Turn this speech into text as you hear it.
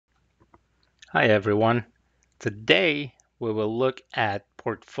Hi everyone. Today we will look at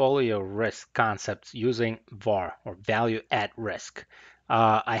portfolio risk concepts using VaR or value at risk.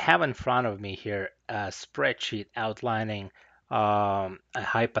 I have in front of me here a spreadsheet outlining a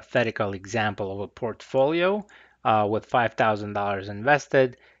hypothetical example of a portfolio with $5,000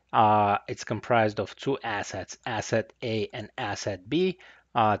 invested. It's comprised of two assets, asset A and asset B.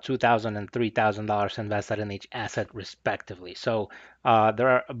 $2,000 and $3,000 invested in each asset respectively. So there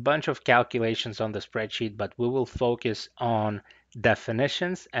are a bunch of calculations on the spreadsheet, but we will focus on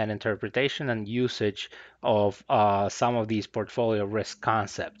definitions and interpretation and usage of some of these portfolio risk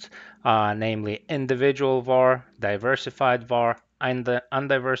concepts, namely individual VaR, diversified VaR,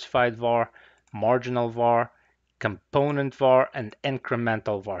 undiversified VaR, marginal VaR, component VaR, and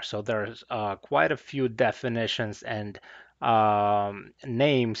incremental VaR. So there's quite a few definitions and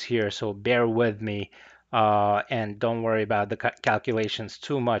names here, so bear with me and don't worry about the calculations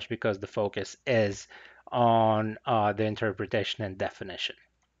too much because the focus is on the interpretation and definition.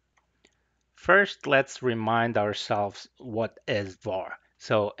 First, let's remind ourselves what is VaR.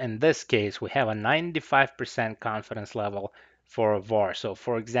 So in this case, we have a 95% confidence level for a VaR. So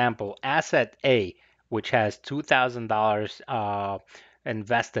for example, asset A, which has $2,000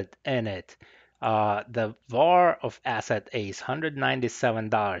 invested in it, the VaR of asset A is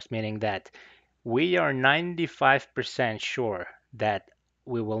 $197, meaning that we are 95% sure that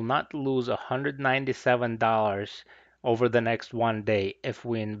we will not lose $197 over the next one day if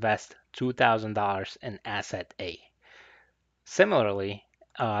we invest $2,000 in asset A. Similarly,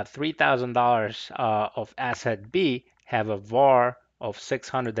 $3,000 of asset B have a VaR of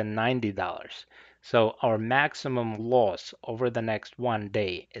 $690. So our maximum loss over the next one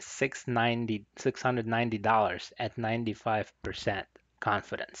day is $690 at 95%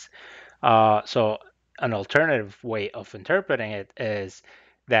 confidence. So an alternative way of interpreting it is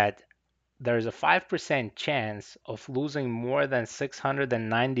that there's a 5% chance of losing more than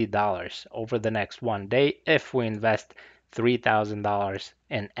 $690 over the next one day if we invest $3,000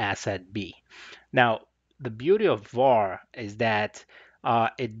 in asset B. Now, the beauty of VaR is that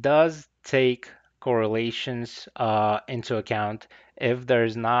it does take correlations into account. If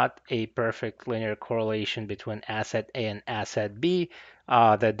there's not a perfect linear correlation between asset A and asset B,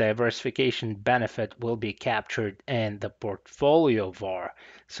 the diversification benefit will be captured in the portfolio VaR.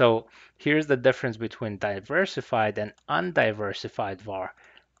 So here's the difference between diversified and undiversified VaR.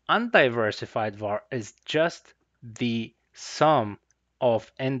 Undiversified VaR is just the sum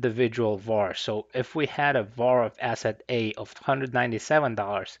of individual VaR. So if we had a VaR of asset A of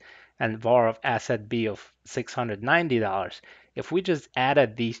 $197 and VaR of asset B of $690, if we just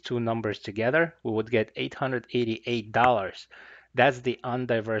added these two numbers together, we would get $888. That's the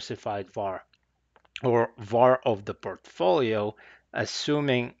undiversified VaR or VaR of the portfolio,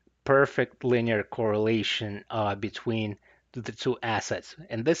 assuming perfect linear correlation between the two assets.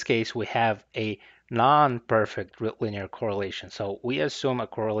 In this case, we have a non-perfect linear correlation. So we assume a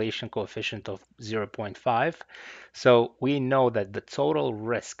correlation coefficient of 0.5. So we know that the total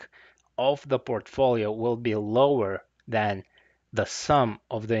risk of the portfolio will be lower than the sum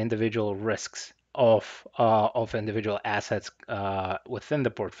of the individual risks of individual assets within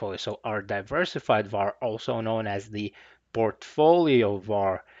the portfolio. So our diversified VaR, also known as the portfolio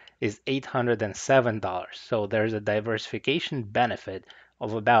VaR, is $807. So there's a diversification benefit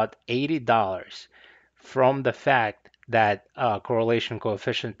of about $80 from the fact that correlation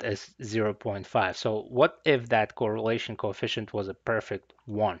coefficient is 0.5. So what if that correlation coefficient was a perfect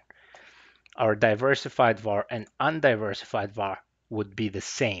 1? Our diversified VaR and undiversified VaR would be the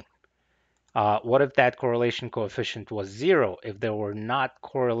same. What if that correlation coefficient was 0? If they were not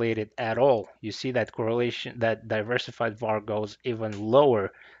correlated at all, you see that correlation, that diversified VaR goes even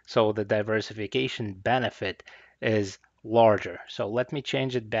lower, so the diversification benefit is larger. So let me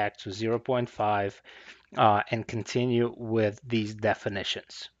change it back to 0.5 and continue with these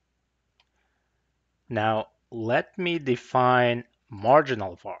definitions. Now, let me define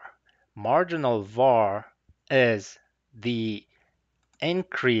marginal VaR. Marginal VaR is the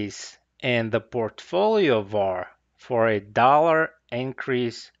increase in the portfolio VaR for a dollar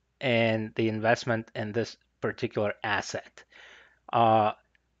increase in the investment in this particular asset. The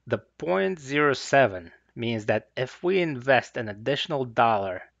 0.07 means that if we invest an additional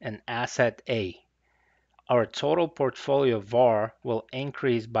dollar in asset A, our total portfolio VaR will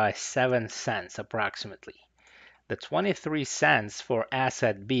increase by 7 cents approximately. The 23 cents for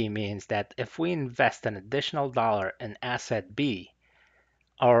asset B means that if we invest an additional dollar in asset B,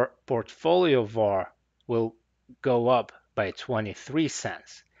 our portfolio VaR will go up by 23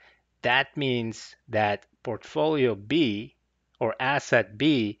 cents. That means that portfolio B or asset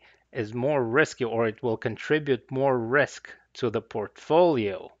B is more risky, or it will contribute more risk to the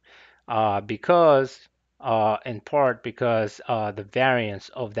portfolio because, in part, because the variance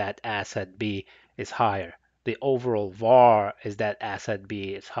of that asset B is higher. The overall VaR is that asset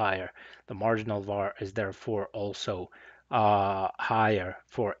B is higher. The marginal VaR is therefore also higher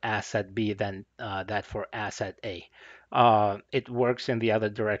for asset B than that for asset A. It works in the other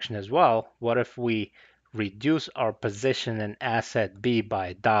direction as well. What if we reduce our position in asset B by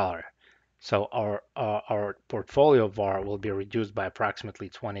a dollar? So our portfolio VaR will be reduced by approximately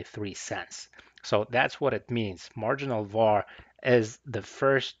 23 cents. So that's what it means. Marginal VaR is the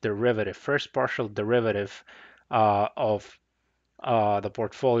first derivative, first partial derivative of the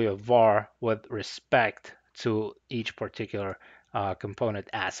portfolio VaR with respect to each particular component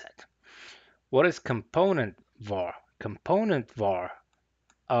asset. What is component VaR? Component VaR,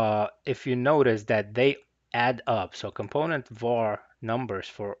 if you notice that they add up, so component VaR numbers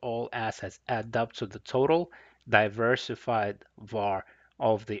for all assets add up to the total diversified VaR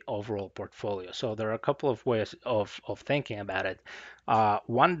of the overall portfolio. So there are a couple of ways of thinking about it.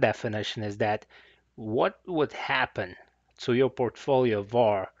 One definition is that what would happen to your portfolio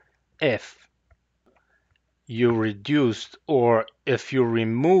VaR if you reduced or if you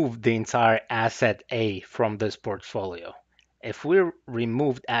removed the entire asset A from this portfolio. If we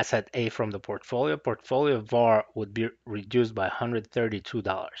removed asset A from the portfolio, portfolio VaR would be reduced by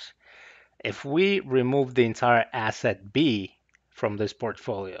 $132. If we remove the entire asset B from this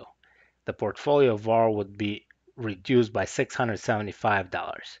portfolio, the portfolio VaR would be reduced by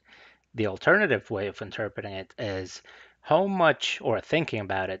 $675. The alternative way of interpreting it is how much, or thinking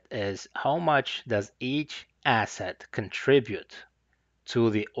about it, is how much does each asset contribute to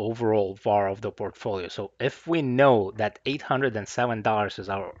the overall VaR of the portfolio. So if we know that $807 is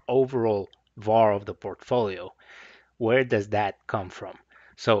our overall VaR of the portfolio, where does that come from?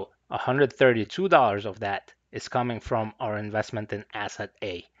 So $132 of that is coming from our investment in asset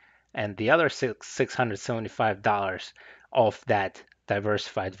A, and the other $675 of that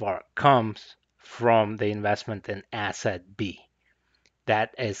diversified VaR comes from the investment in asset B.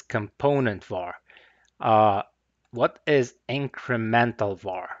 That is component VaR. Uh, what is incremental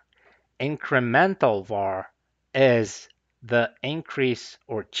VaR? Incremental VaR is the increase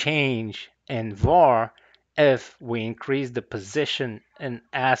or change in VaR if we increase the position in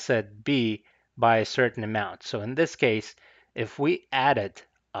asset B by a certain amount. So in this case, if we added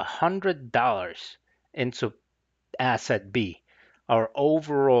 $100 into asset B, our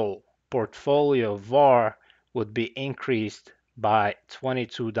overall portfolio VaR would be increased by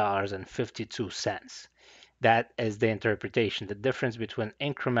 $22.52. That is the interpretation. The difference between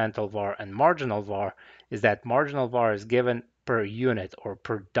incremental VaR and marginal VaR is that marginal VaR is given per unit or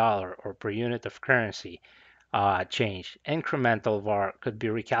per dollar or per unit of currency change. Incremental VaR could be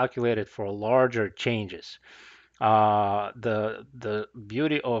recalculated for larger changes. The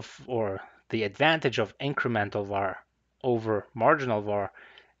beauty of, or the advantage of incremental VaR over marginal VaR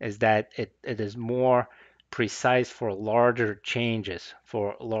is that it is more precise for larger changes,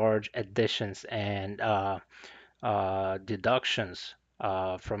 for large additions and deductions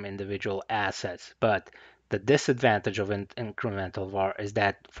from individual assets. But the disadvantage of incremental VaR is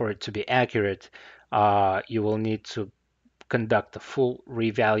that for it to be accurate, you will need to conduct a full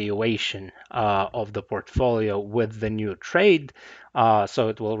revaluation of the portfolio with the new trade. So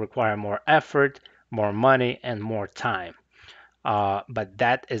it will require more effort, more money, and more time. But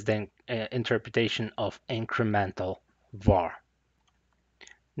that is the interpretation of incremental VaR.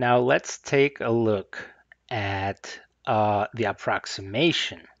 Now let's take a look at the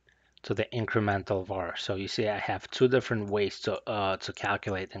approximation to the incremental VaR. So you see I have two different ways to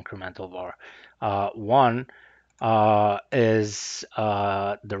calculate incremental VaR. One is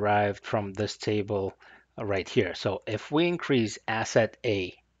derived from this table right here. So if we increase asset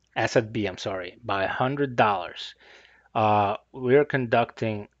B, I'm sorry, by $100, we're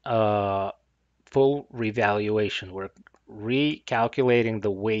conducting full revaluation. We're recalculating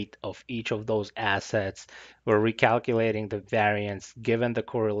the weight of each of those assets. We're recalculating the variance given the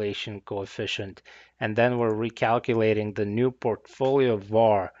correlation coefficient, and then we're recalculating the new portfolio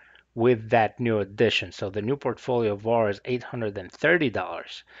VaR with that new addition. So the new portfolio VaR is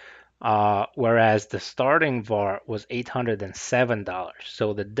 $830, whereas the starting VaR was $807.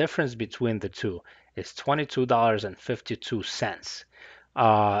 So the difference between the two is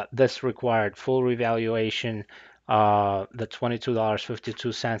 $22.52. This required full revaluation. The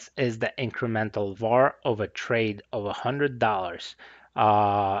 $22.52 is the incremental VaR of a trade of $100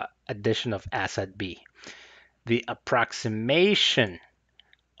 addition of asset B. The approximation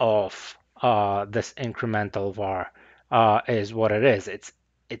of this incremental VaR is what it is. It's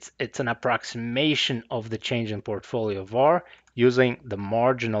it's an approximation of the change in portfolio VaR using the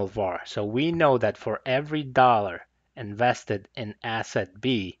marginal VaR. So we know that for every dollar invested in asset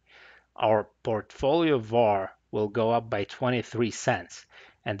B, our portfolio VaR will go up by 23 cents.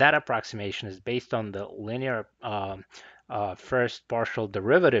 And that approximation is based on the linear first partial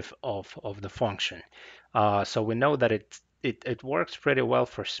derivative of the function. So we know that it works pretty well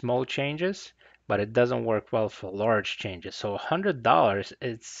for small changes, but it doesn't work well for large changes. So $100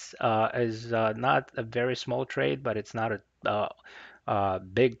 is not a very small trade, but it's not a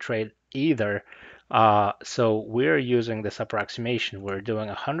big trade either. So we're using this approximation. We're doing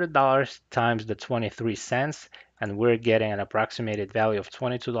 $100 times the 23 cents, and we're getting an approximated value of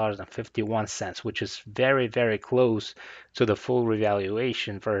 $22.51, which is very, very close to the full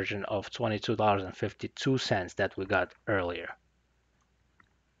revaluation version of $22.52 that we got earlier.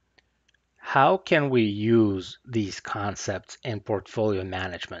 How can we use these concepts in portfolio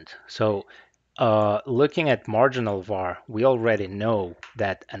management? So looking at marginal VaR, we already know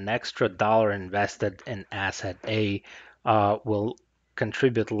that an extra dollar invested in asset A will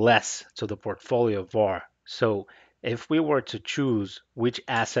contribute less to the portfolio VaR. So if we were to choose which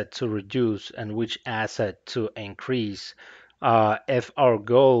asset to reduce and which asset to increase, if our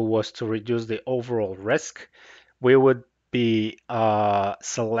goal was to reduce the overall risk, we would be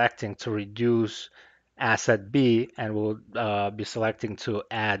selecting to reduce asset B, and we'll be selecting to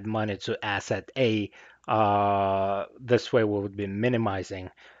add money to asset A. This way we would be minimizing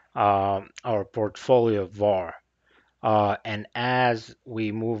our portfolio VaR. And as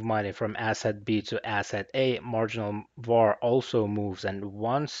we move money from asset B to asset A, marginal VaR also moves. And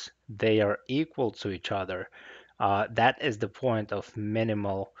once they are equal to each other, that is the point of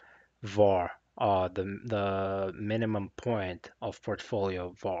minimal VaR, the minimum point of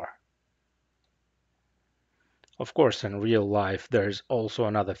portfolio VaR. Of course, in real life, there's also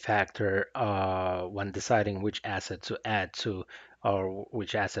another factor when deciding which asset to add to or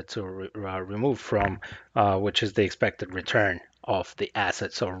which asset to remove from, which is the expected return of the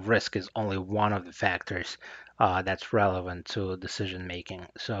asset. So risk is only one of the factors that's relevant to decision making.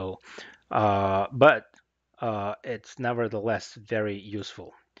 So, but it's nevertheless very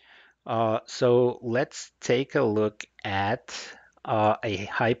useful. So let's take a look at a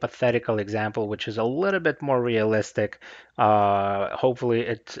hypothetical example, which is a little bit more realistic. Hopefully,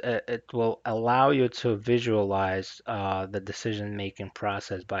 it will allow you to visualize the decision-making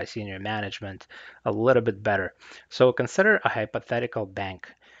process by senior management a little bit better. So consider a hypothetical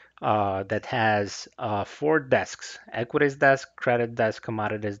bank that has four desks: equities desk, credit desk,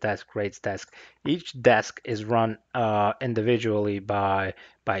 commodities desk, rates desk. Each desk is run individually by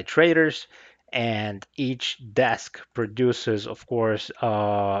traders, and each desk produces, of course,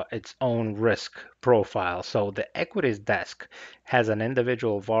 its own risk profile. So the equities desk has an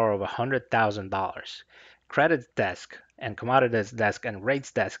individual VaR of $100,000. Credit desk and commodities desk and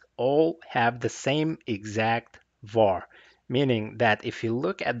rates desk all have the same exact VaR, meaning that if you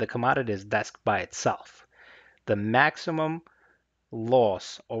look at the commodities desk by itself, the maximum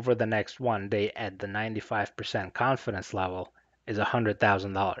loss over the next one day at the 95% confidence level is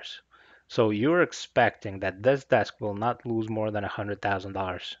 $100,000. So you're expecting that this desk will not lose more than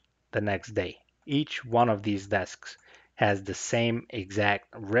 $100,000 the next day. Each one of these desks has the same exact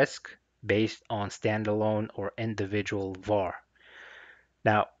risk based on standalone or individual VaR.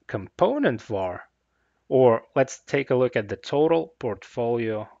 Now, component VaR, or let's take a look at the total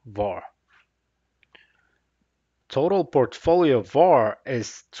portfolio VaR. Total portfolio VaR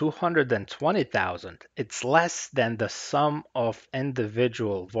is 220,000. It's less than the sum of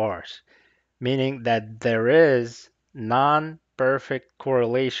individual VaRs, meaning that there is non-perfect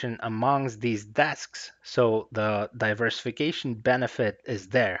correlation amongst these desks. So the diversification benefit is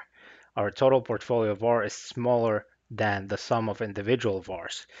there. Our total portfolio VaR is smaller than the sum of individual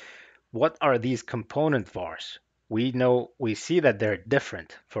VaRs. What are these component VaRs? We see that they're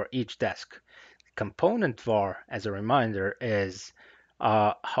different for each desk. Component VaR, as a reminder, is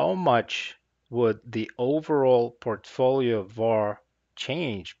how much would the overall portfolio VaR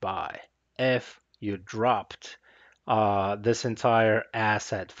change by if you dropped this entire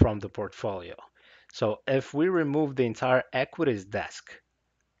asset from the portfolio. So if we remove the entire equities desk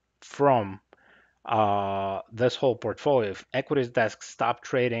from this whole portfolio, if equities desk stopped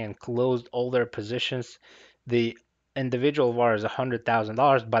trading and closed all their positions, the individual VaR is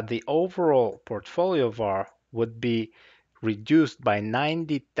 $100,000, but the overall portfolio VaR would be reduced by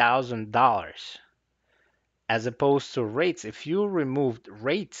 $90,000. As opposed to rates, if you removed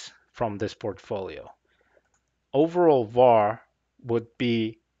rates from this portfolio, overall VaR would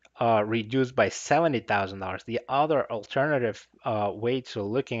be reduced by $70,000. The other alternative way to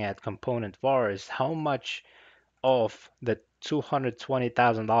looking at component VaR is how much of the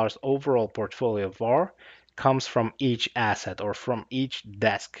 $220,000 overall portfolio VaR comes from each asset or from each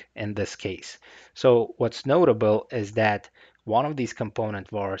desk in this case. So what's notable is that one of these component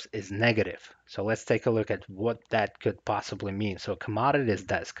VaRs is negative. So let's take a look at what that could possibly mean. So commodities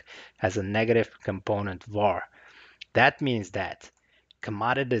desk has a negative component VaR. That means that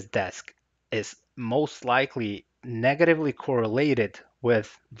commodities desk is most likely negatively correlated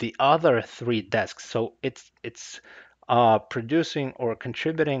with the other three desks. So it's producing or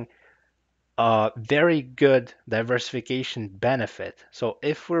contributing a very good diversification benefit. So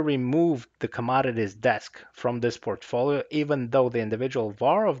if we remove the commodities desk from this portfolio, even though the individual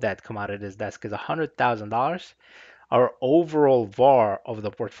VaR of that commodities desk is $100,000, our overall VaR of the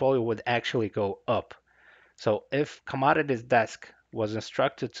portfolio would actually go up. So if commodities desk was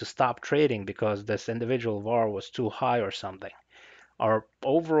instructed to stop trading because this individual VaR was too high or something, our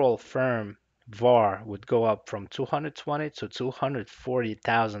overall firm VaR would go up from 220 to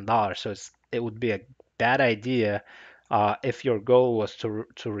 $240,000. So it would be a bad idea if your goal was to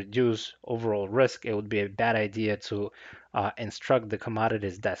reduce overall risk. It would be a bad idea to instruct the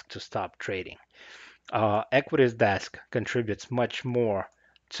commodities desk to stop trading. Equities desk contributes much more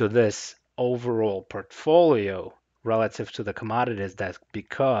to this overall portfolio relative to the commodities desk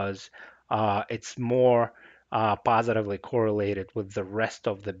because it's more positively correlated with the rest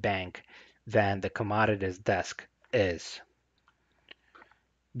of the bank than the commodities desk is.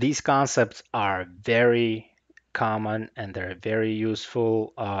 These concepts are very common and they're very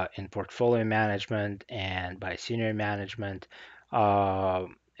useful in portfolio management and by senior management.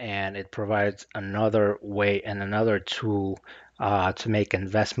 And it provides another way and another tool to make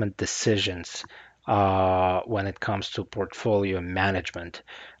investment decisions when it comes to portfolio management.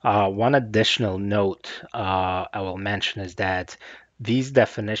 One additional note I will mention is that these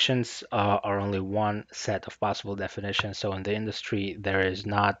definitions are only one set of possible definitions. So in the industry, there is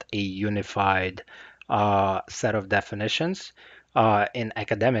not a unified set of definitions. In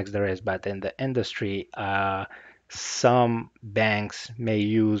academics, there is, but in the industry, some banks may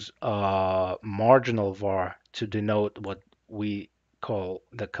use marginal VaR to denote what we call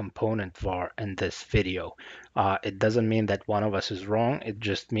the component VaR in this video. It doesn't mean that one of us is wrong. It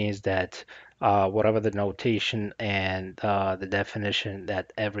just means that whatever the notation and the definition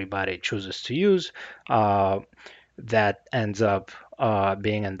that everybody chooses to use, that ends up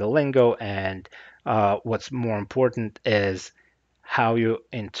being in the lingo. And what's more important is how you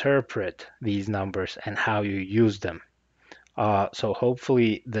interpret these numbers and how you use them. So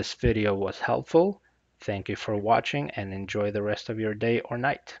hopefully this video was helpful. Thank you for watching and enjoy the rest of your day or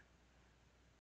night.